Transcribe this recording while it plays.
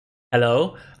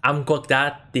Hello, I'm Quoc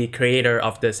Dat, the creator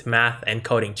of this math and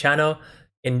coding channel.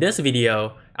 In this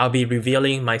video, I'll be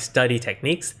revealing my study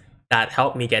techniques that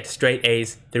help me get straight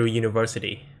A's through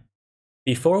university.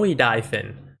 Before we dive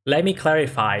in, let me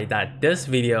clarify that this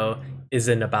video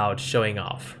isn't about showing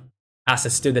off. As a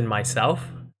student myself,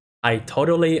 I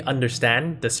totally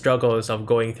understand the struggles of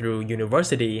going through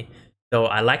university, so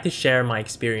I like to share my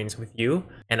experience with you,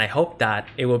 and I hope that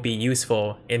it will be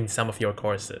useful in some of your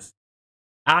courses.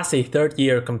 As a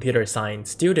third-year computer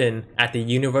science student at the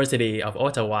University of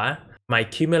Ottawa, my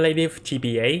cumulative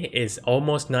GPA is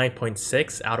almost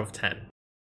 9.6 out of 10.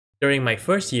 During my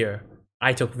first year,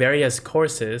 I took various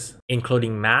courses,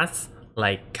 including maths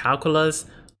like calculus,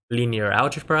 linear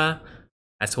algebra,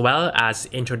 as well as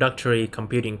introductory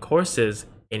computing courses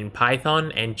in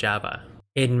Python and Java.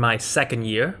 In my second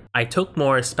year, I took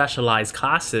more specialized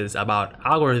classes about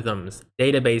algorithms,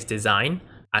 database design,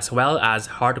 as well as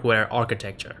hardware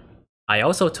architecture. I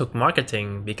also took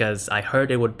marketing because I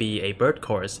heard it would be a bird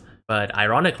course, but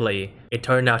ironically, it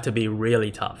turned out to be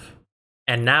really tough.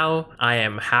 And now I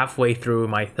am halfway through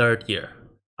my third year.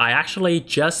 I actually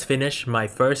just finished my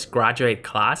first graduate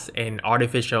class in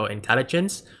artificial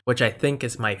intelligence, which I think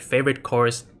is my favorite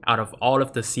course out of all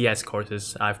of the CS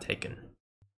courses I've taken.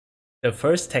 The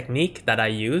first technique that I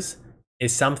use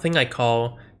is something I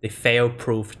call the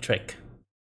fail-proof trick.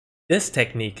 This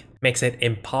technique makes it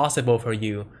impossible for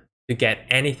you to get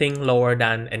anything lower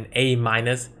than an A-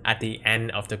 at the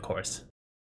end of the course.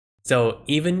 So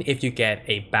even if you get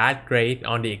a bad grade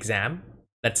on the exam,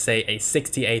 let's say a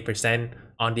 68%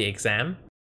 on the exam,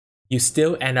 you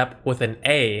still end up with an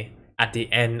A at the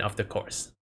end of the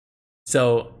course.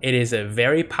 So it is a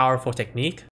very powerful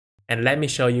technique, and let me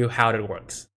show you how it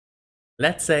works.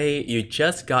 Let's say you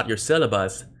just got your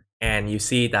syllabus and you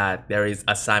see that there is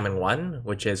assignment 1,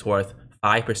 which is worth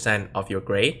 5% of your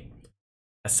grade.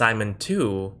 Assignment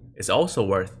 2 is also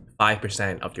worth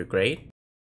 5% of your grade.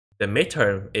 The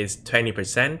midterm is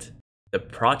 20%, the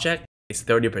project is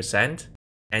 30%,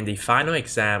 and the final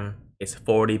exam is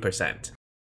 40%.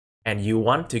 And you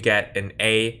want to get an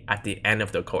A at the end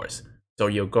of the course. So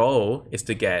your goal is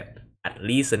to get at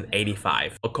least an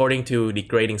 85, according to the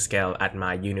grading scale at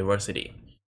my university.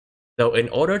 So in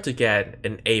order to get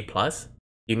an A+,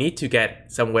 you need to get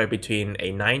somewhere between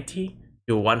a 90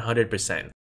 to 100%.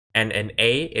 And an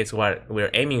A is what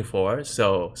we're aiming for,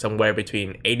 so somewhere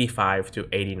between 85 to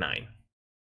 89.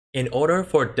 In order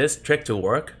for this trick to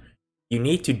work, you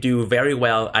need to do very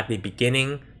well at the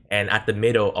beginning and at the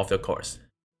middle of the course.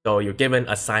 So you're given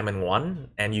assignment 1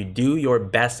 and you do your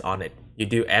best on it. You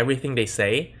do everything they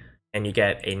say and you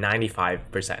get a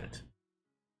 95%.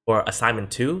 For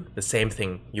assignment 2, the same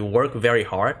thing. You work very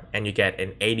hard and you get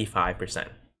an 85%.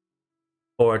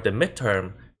 For the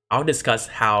midterm, I'll discuss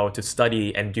how to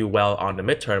study and do well on the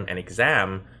midterm and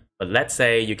exam, but let's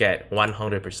say you get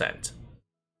 100%.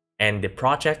 And the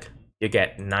project, you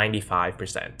get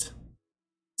 95%.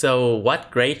 So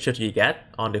what grade should you get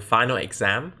on the final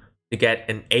exam to get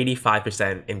an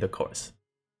 85% in the course?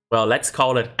 Well, let's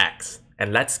call it X,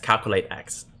 and let's calculate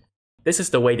X. This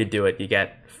is the way to do it. You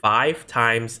get 5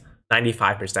 times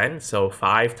 95%, so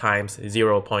 5 times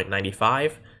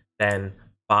 0.95, then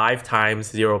 5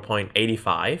 times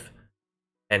 0.85,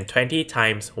 and 20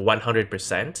 times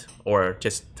 100%, or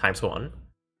just times 1,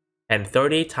 and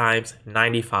 30 times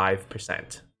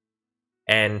 95%,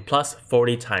 and plus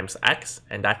 40 times X,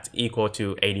 and that's equal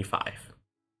to 85.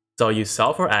 So you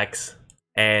solve for X,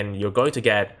 and you're going to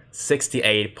get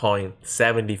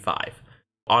 68.75.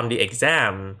 On the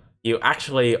exam, you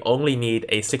actually only need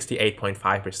a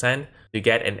 68.5% to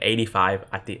get an 85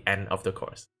 at the end of the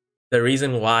course. The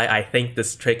reason why I think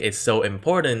this trick is so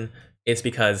important is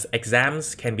because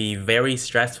exams can be very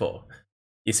stressful.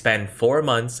 You spend 4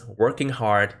 months working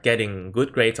hard, getting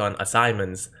good grades on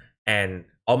assignments, and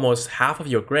almost half of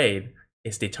your grade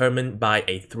is determined by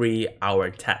a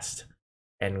 3-hour test.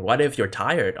 And what if you're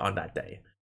tired on that day,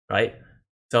 right?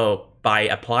 So by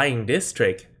applying this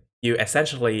trick, you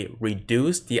essentially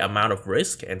reduce the amount of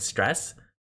risk and stress,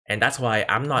 and that's why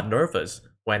I'm not nervous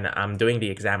when I'm doing the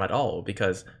exam at all,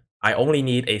 because I only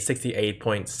need a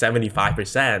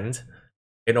 68.75%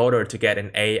 in order to get an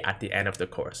A at the end of the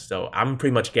course. So I'm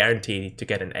pretty much guaranteed to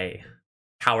get an A.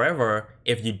 However,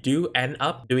 if you do end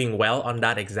up doing well on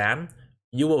that exam,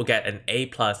 you will get an A+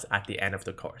 at the end of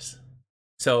the course.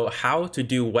 So how to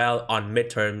do well on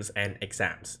midterms and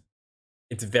exams?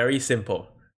 It's very simple.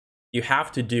 You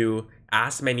have to do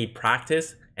as many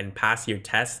practice and past year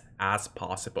tests as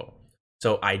possible.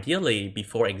 So ideally,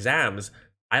 before exams,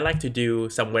 I like to do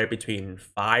somewhere between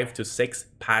 5 to 6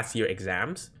 past year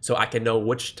exams so I can know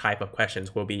which type of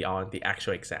questions will be on the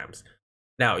actual exams.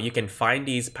 Now, you can find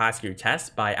these past year tests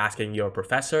by asking your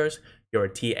professors, your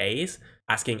TAs,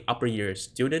 asking upper year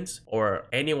students, or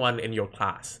anyone in your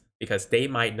class, because they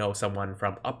might know someone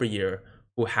from upper year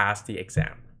who has the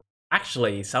exam.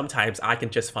 Actually, sometimes I can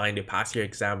just find the past year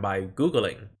exam by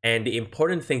Googling. And the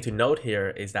important thing to note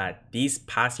here is that these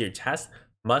past year tests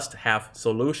must have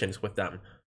solutions with them.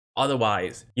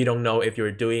 Otherwise, you don't know if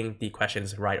you're doing the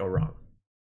questions right or wrong.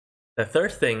 The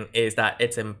third thing is that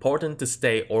it's important to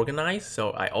stay organized.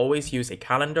 So I always use a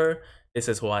calendar. This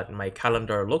is what my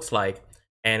calendar looks like.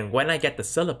 And when I get the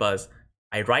syllabus,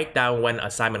 I write down when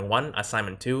assignment 1,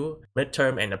 assignment 2,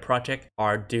 midterm, and the project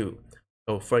are due.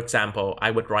 So for example,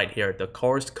 I would write here the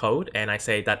course code, and I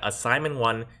say that assignment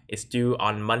 1 is due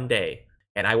on Monday,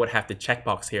 and I would have the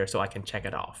checkbox here so I can check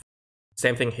it off.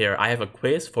 Same thing here, I have a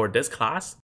quiz for this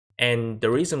class, and the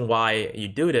reason why you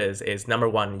do this is, number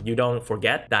one, you don't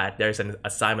forget that there's an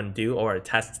assignment due or a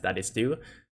test that is due,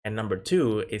 and number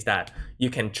two is that you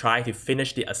can try to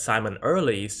finish the assignment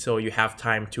early so you have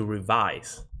time to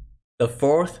revise. The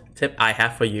fourth tip I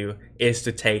have for you is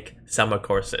to take summer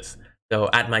courses. So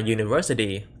at my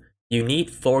university, you need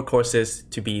 4 courses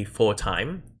to be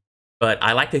full-time, but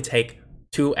I like to take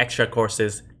 2 extra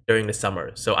courses during the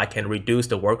summer so I can reduce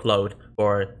the workload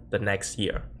for the next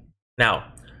year.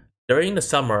 Now, during the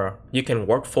summer, you can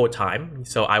work full-time.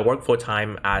 So I work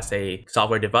full-time as a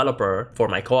software developer for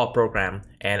my co-op program,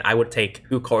 and I would take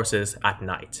 2 courses at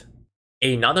night.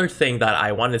 Another thing that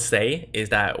I want to say is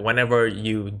that whenever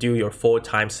you do your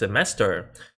full-time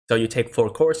semester, so you take 4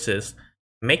 courses,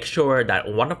 make sure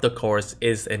that one of the courses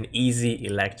is an easy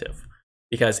elective.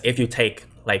 Because if you take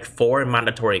like 4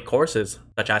 mandatory courses,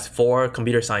 such as 4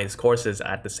 computer science courses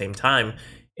at the same time,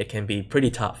 it can be pretty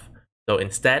tough. So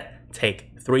instead,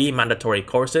 take 3 mandatory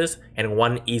courses and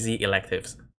 1 easy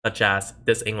electives, such as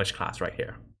this English class right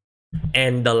here.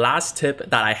 And the last tip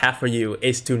that I have for you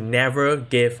is to never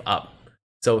give up.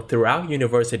 So throughout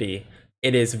university,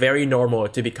 it is very normal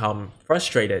to become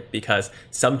frustrated because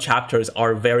some chapters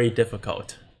are very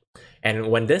difficult. And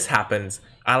when this happens,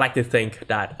 I like to think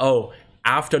that, oh,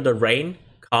 after the rain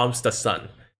comes the sun.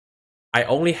 I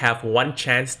only have 1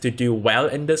 chance to do well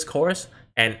in this course,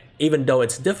 and even though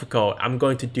it's difficult, I'm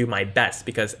going to do my best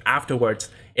because afterwards,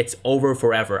 it's over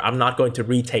forever. I'm not going to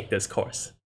retake this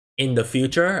course. In the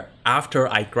future, after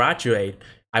I graduate,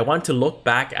 I want to look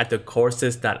back at the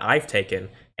courses that I've taken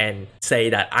and say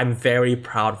that I'm very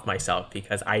proud of myself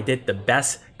because I did the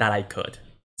best that I could.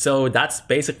 So that's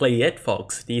basically it,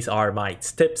 folks. These are my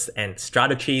tips and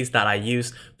strategies that I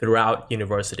use throughout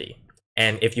university.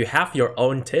 And if you have your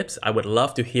own tips, I would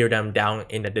love to hear them down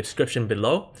in the description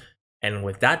below. And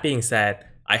with that being said,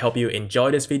 I hope you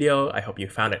enjoyed this video. I hope you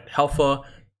found it helpful.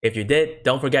 If you did,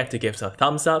 don't forget to give us a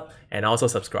thumbs up and also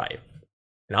subscribe.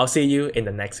 And I'll see you in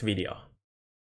the next video.